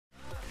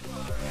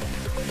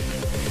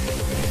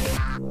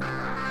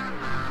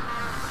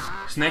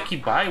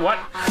Snacky buy? What?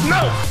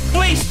 No!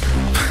 Please!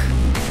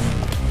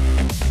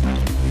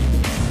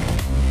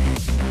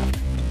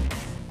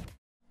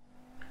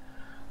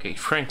 Okay,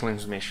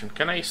 Franklin's mission.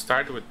 Can I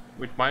start with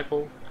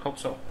Michael? Hope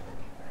so.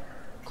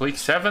 Click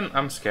 7.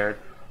 I'm scared.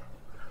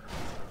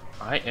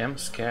 I am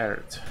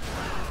scared.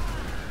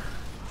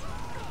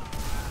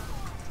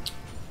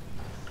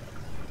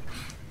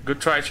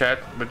 Good try, chat,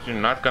 but you're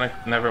not gonna.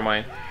 Never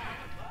mind.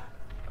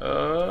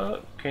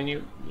 Can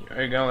you?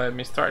 Are you gonna let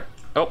me start?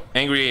 Oh,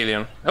 angry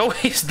alien. Oh,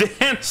 he's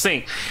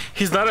dancing.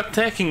 He's not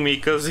attacking me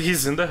because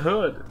he's in the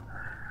hood.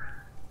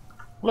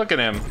 Look at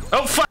him.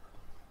 Oh, fuck.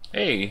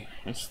 Hey,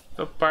 it's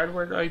the part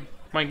where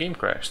my game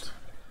crashed.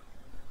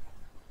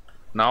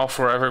 Now I'll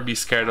forever be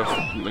scared of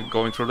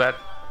going through that.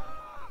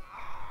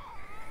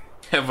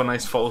 Have a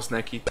nice fall,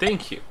 Snacky.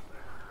 Thank you.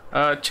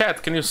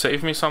 Chat, can you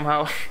save me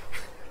somehow?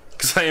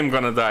 Because I am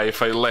gonna die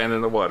if I land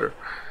in the water.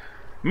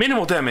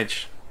 Minimal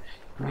damage.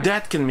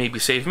 That can maybe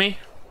save me.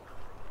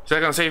 Is that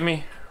gonna save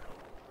me?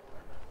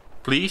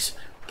 Please?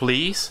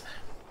 Please?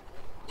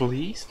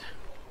 Please?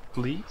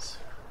 Please?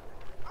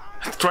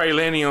 Try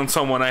landing on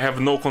someone. I have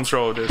no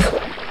control of this.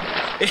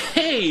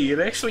 Hey, it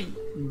actually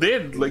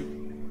did, like,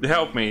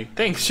 help me.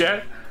 Thanks,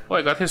 chat. Oh,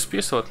 I got his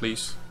pistol at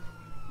least.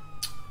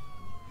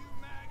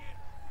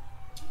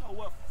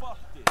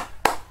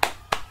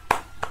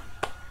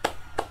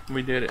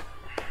 We did it.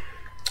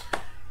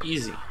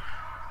 Easy.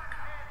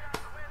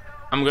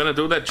 I'm gonna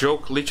do that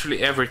joke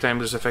literally every time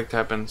this effect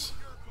happens.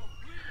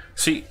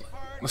 See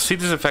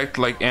this effect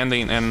like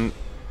ending and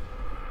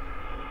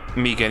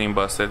me getting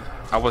busted.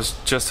 I was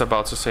just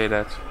about to say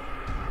that.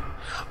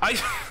 What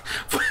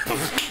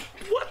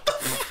the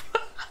fuck?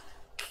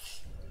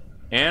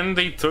 And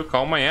they took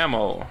all my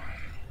ammo.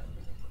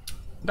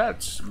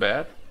 That's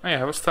bad. I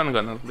have a stun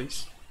gun at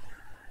least.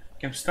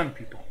 I can stun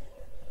people.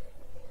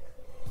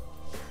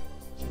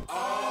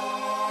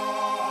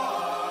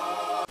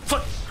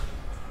 Fuck!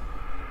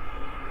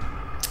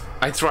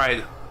 I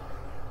tried.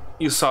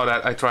 You saw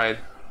that. I tried.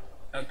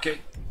 Okay.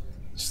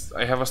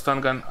 I have a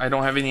stun gun. I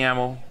don't have any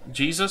ammo.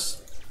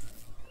 Jesus.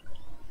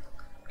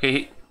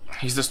 Okay,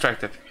 he's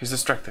distracted. He's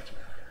distracted.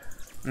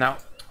 Now.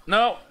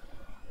 No!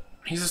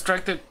 He's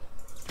distracted.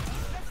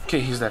 Okay,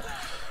 he's dead.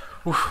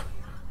 Oof.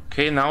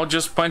 Okay, now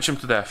just punch him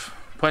to death.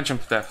 Punch him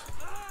to death.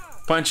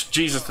 Punch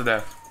Jesus to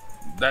death.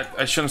 That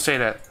I shouldn't say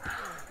that.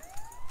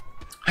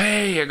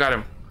 Hey, I got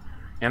him.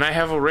 And I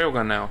have a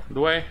railgun now.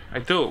 Do I? I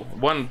do.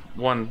 One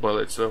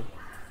bullet, so.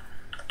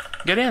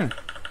 Get in.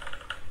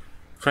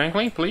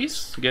 Franklin,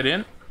 please. Get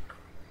in.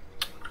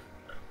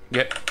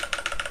 Get.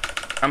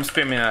 I'm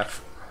spamming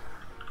F.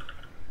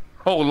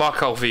 Oh,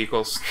 lockout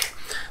vehicles.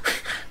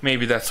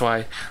 Maybe that's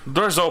why. The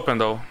door's open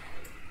though.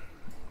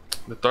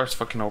 The door's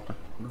fucking open.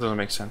 It doesn't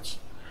make sense.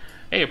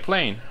 Hey, a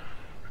plane.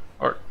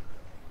 Or.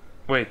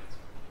 Wait.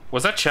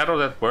 Was that shadow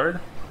that bird?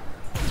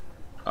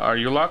 Are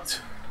you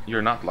locked?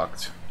 You're not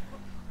locked.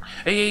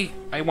 Hey,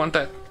 I want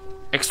that.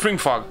 Extreme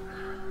fog.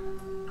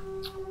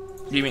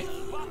 Give me.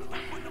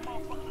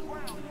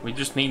 We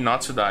just need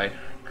not to die.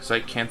 Because I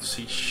can't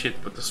see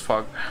shit with this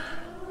fog.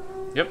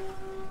 Yep.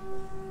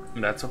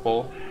 And that's a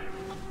pole.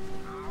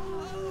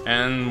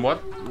 And why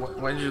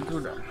did you do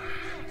that?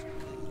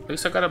 At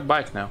least I got a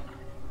bike now.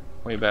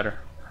 Way better.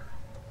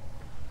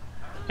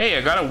 Hey,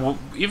 I got a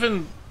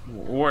even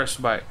worse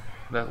bike.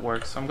 That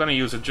works. I'm gonna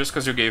use it just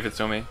because you gave it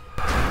to me.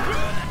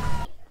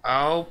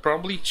 I'll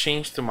probably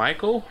change to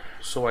Michael,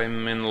 so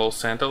I'm in Los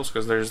Santos,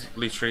 because there's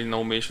literally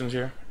no missions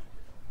here.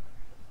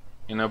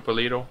 In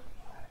Apelito.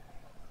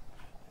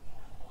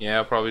 Yeah,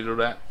 I'll probably do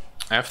that.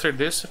 After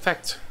this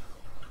effect.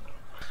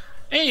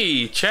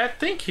 Hey, chat,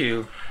 thank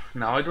you.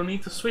 Now I don't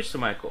need to switch to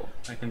Michael.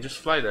 I can just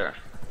fly there.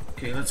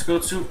 Okay, let's go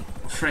to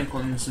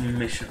Franklin's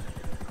mission.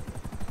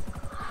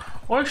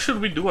 Or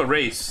should we do a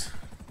race?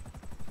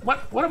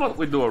 What about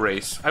we do a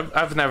race?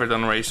 I've never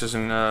done races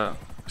in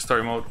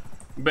story mode.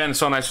 Ben,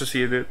 so nice to see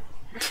you, dude.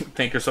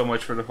 Thank you so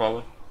much for the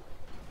follow.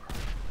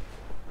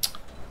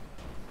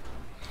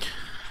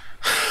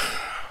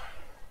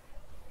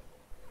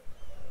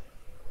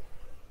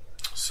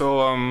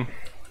 So,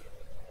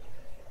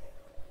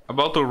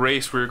 about the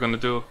race we're gonna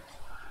do.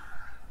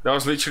 That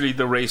was literally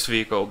the race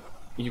vehicle.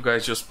 You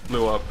guys just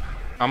blew up.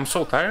 I'm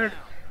so tired.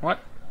 What?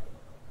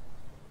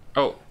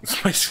 Oh,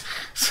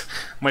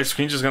 my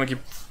screen just gonna keep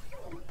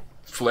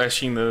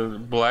flashing the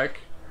black.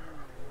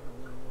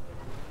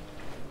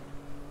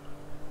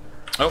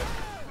 Oh.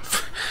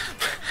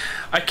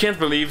 I can't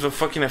believe the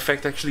fucking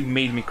effect actually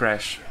made me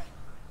crash.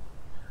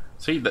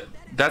 See,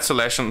 that's a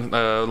lesson,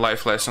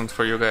 life lesson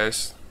for you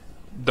guys.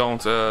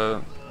 Don't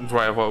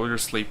drive while you're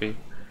sleepy,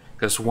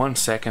 because 1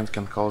 second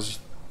can cause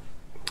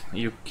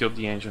you kill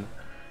the engine.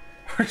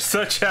 We're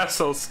such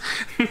assholes.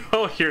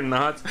 No, you're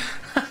not.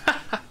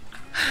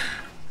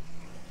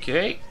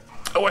 Okay.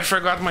 Oh, I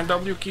forgot my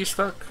W key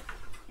stuck.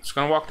 Just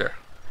gonna walk there.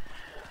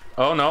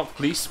 Oh no!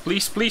 Please,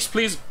 please, please,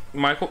 please,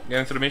 Michael, get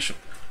into the mission.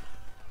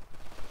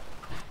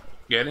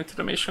 Get into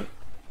the mission.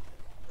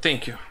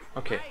 Thank you.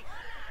 Okay.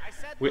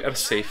 We are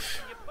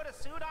safe.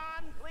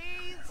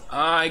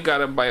 I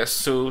gotta buy a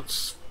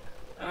suit.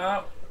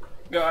 Oh,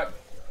 God.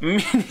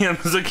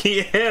 Minions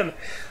again.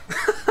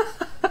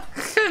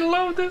 I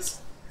love this.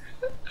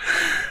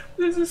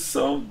 This is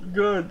so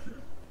good.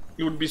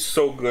 It would be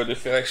so good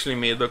if it actually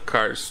made the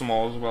car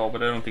small as well,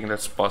 but I don't think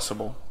that's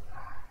possible.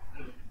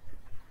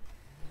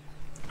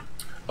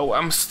 Oh,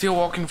 I'm still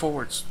walking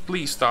forwards.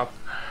 Please stop.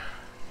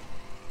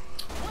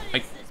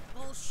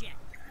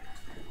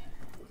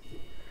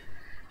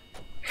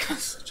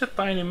 Such a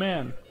tiny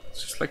man.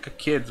 It's just like a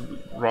kid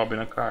robbing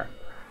a car.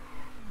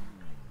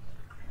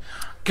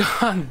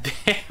 God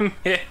damn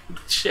it,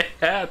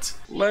 chat.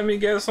 Let me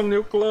get some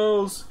new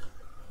clothes.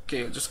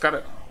 Okay, I just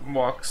gotta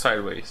walk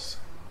sideways.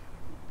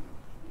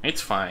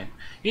 It's fine.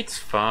 It's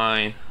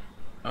fine.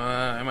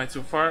 Am I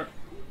too far?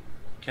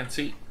 Can't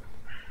see.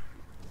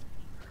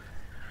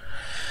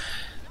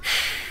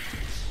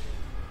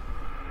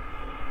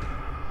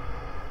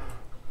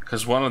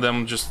 Because one of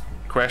them just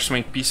crashed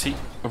my PC.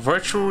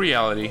 Virtual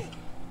reality.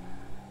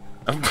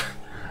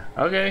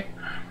 Okay.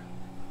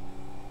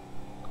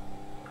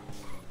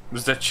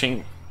 Does that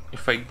change?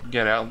 If I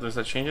get out, does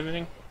that change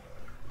anything?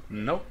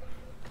 Nope.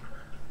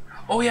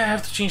 Oh yeah, I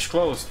have to change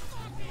clothes.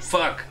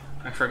 Fuck.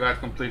 I forgot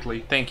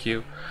completely. Thank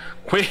you.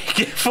 Quick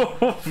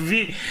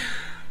FOV.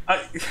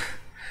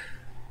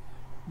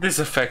 This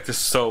effect is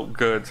so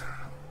good.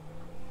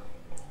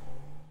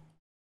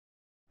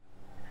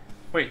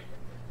 Wait.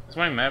 Is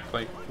my map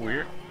like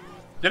weird?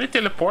 Did it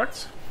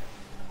teleport?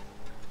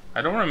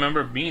 I don't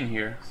remember being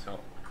here. So,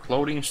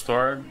 clothing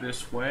store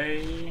this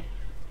way.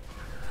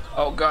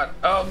 Oh god,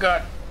 oh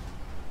god.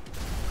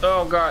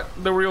 Oh god,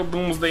 the real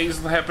doomsday is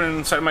happening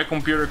inside my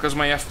computer because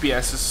my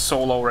FPS is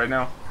so low right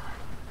now.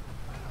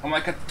 I'm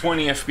like at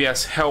 20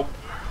 FPS, help.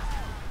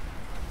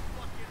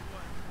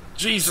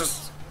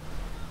 Jesus.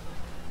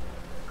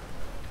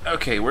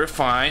 Okay, we're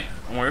fine,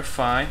 we're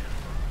fine.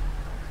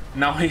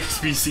 Now his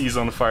PC is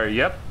on fire,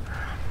 yep.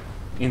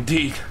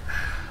 Indeed.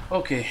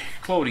 Okay,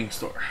 clothing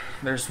store.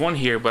 There's one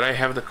here, but I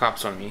have the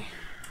cops on me.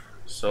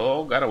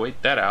 So, gotta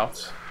wait that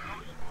out.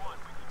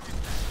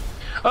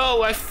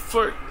 Oh, I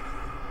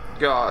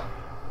forgot.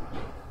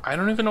 I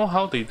don't even know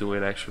how they do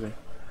it, actually.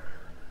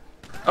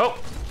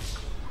 Oh!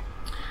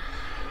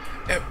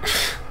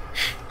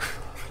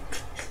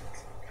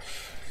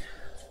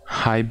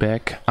 Hi,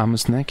 Beck. I'm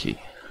Snacky.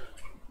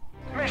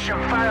 Mission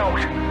failed.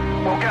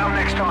 We'll get them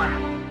next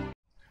time.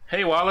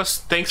 Hey, Wallace.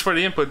 Thanks for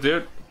the input,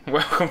 dude.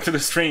 Welcome to the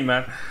stream,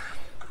 man.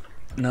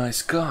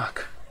 Nice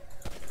cock.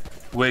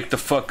 Wake the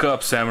fuck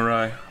up,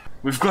 samurai.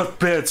 We've got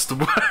beds to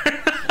burn.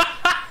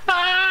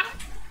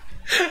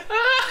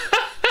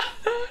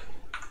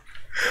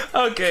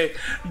 Okay,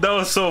 that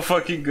was so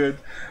fucking good.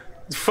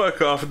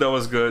 Fuck off, that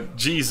was good.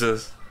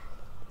 Jesus.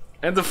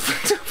 And the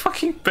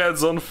fucking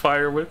bed's on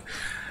fire with...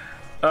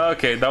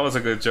 Okay, that was a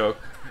good joke.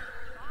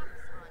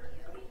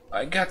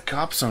 I got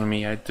cops on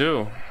me, I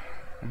do.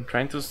 I'm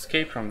trying to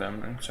escape from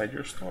them inside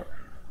your store.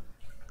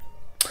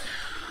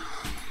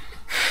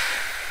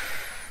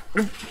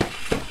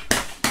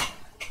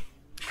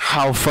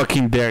 How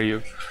fucking dare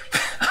you?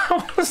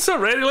 I was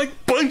already like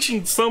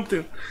punching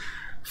something.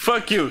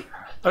 Fuck you.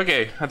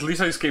 Okay, at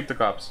least I escaped the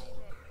cops.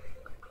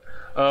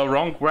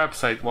 Wrong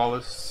website,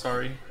 Wallace.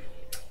 Sorry.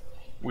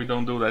 We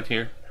don't do that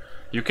here.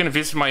 You can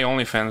visit my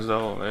OnlyFans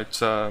though. It's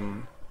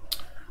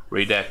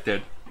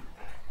redacted.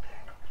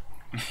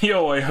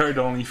 Yo, I heard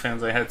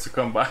OnlyFans. I had to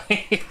come by.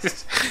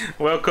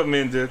 Welcome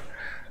in, dude.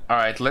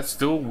 Alright, let's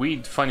do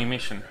weed funny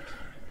mission.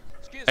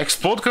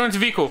 Explode current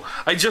vehicle.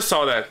 I just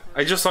saw that.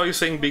 I just saw you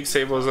saying big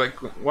save. I was like,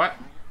 what?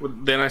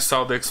 Then I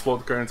saw the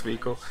explode current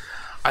vehicle.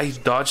 I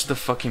dodged the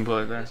fucking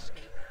bullet there.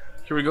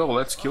 Here we go.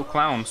 Let's kill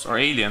clowns or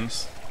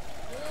aliens.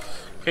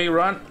 Okay,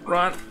 run,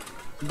 run,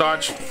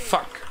 dodge.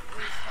 Fuck.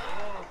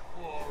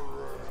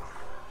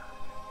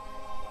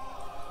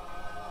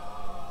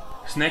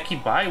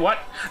 Snacky bye? What?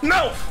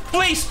 No!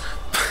 Please!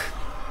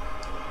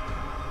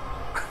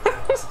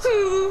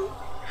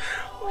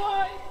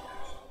 Why?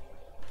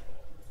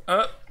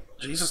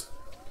 Jesus.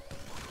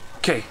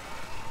 Okay.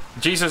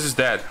 Jesus is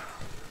dead.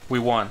 We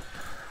won.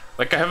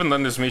 Like, I haven't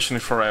done this mission in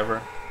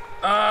forever.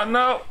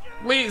 No!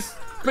 Please!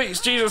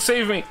 Please, Jesus,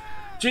 save me!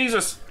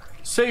 Jesus!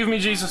 Save me,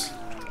 Jesus!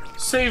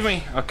 Save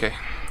me! Okay.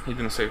 He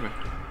didn't save me.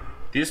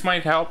 This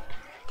might help.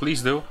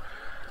 Please do.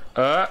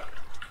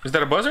 Is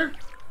that a buzzard?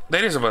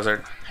 That is a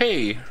buzzard.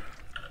 Hey!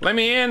 Let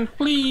me in,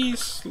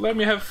 please! Let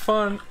me have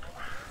fun.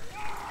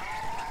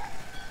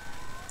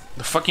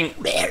 The fucking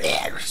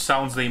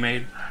sounds they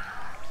made.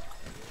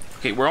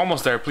 Okay, we're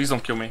almost there. Please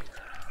don't kill me.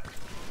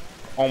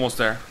 Almost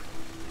there.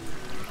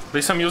 At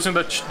least I'm using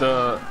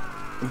the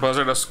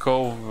buzzard as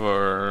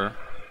cover.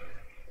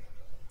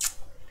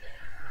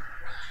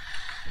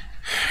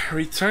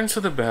 Return to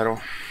the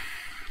battle.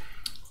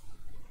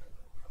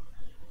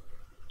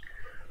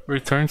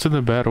 Return to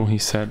the battle, he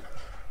said.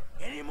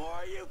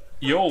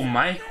 Yo,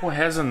 Michael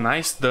has a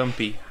nice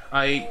dumpy.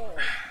 I'm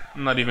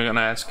not even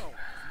gonna ask.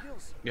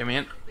 Get me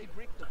in.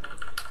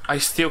 I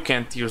still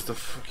can't use the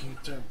fucking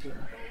dumpy.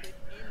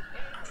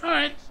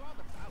 Alright.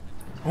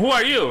 Who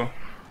are you?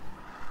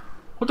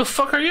 Who the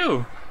fuck are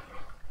you?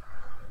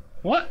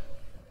 What?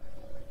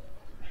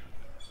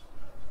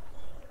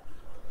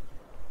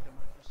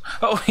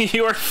 Oh,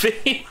 you are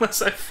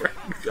famous. I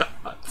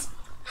forgot.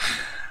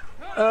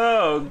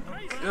 Oh,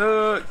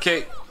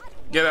 okay.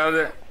 Get out of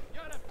there.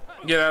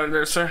 Get out of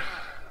there, sir.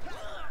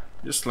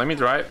 Just let me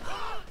drive.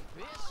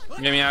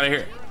 Get me out of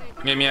here.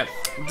 Get me out.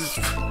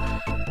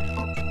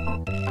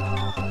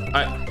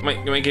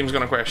 My game's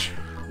gonna crash.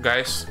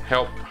 Guys,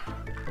 help.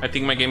 I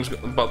think my game's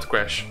about to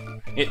crash.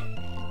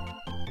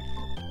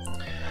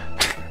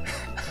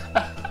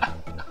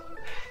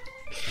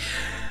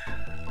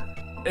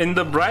 In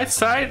the bright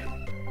side,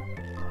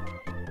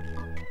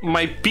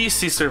 my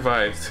PC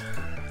survived.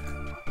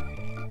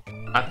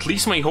 At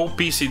least my whole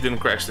PC didn't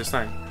crash this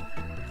time.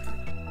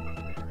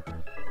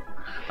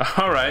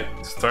 Alright,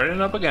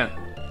 starting up again.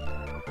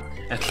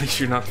 At least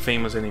you're not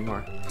famous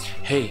anymore.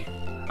 Hey,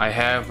 I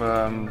have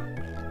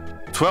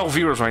 12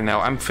 viewers right now.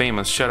 I'm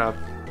famous, shut up.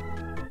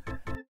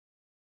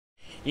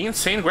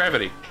 Insane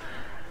gravity.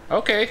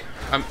 Okay,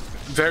 I'm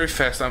very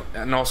fast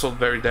and also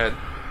very dead.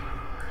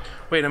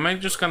 Wait, am I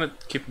just gonna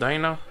keep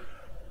dying now?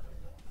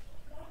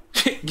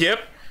 Yep.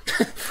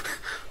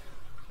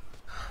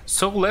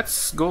 So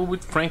let's go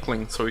with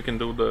Franklin so we can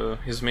do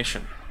his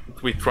mission.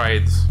 We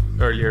tried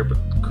earlier but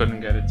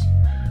couldn't get it.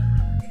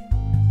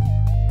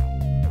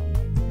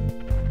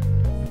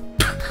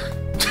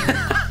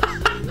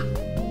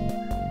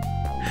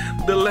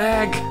 The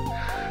lag!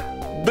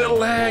 The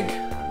lag!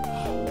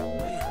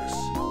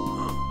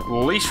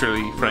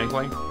 Literally,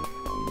 Franklin.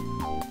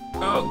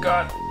 Oh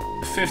god,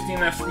 15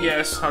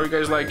 FPS. How are you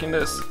guys liking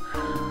this?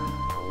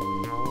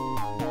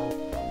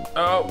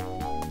 Oh,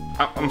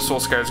 I'm so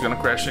scared it's gonna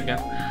crash again.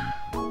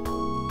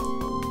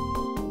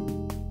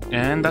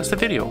 And that's the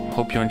video.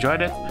 Hope you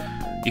enjoyed it.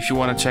 If you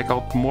want to check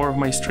out more of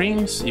my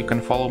streams, you can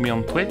follow me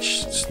on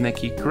Twitch,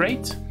 Sneaky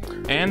Great.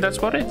 And that's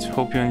about it.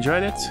 Hope you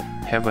enjoyed it.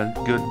 Have a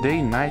good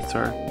day, night,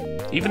 or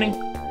evening.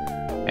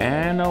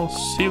 And I'll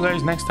see you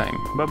guys next time.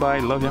 Bye bye.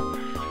 Love ya.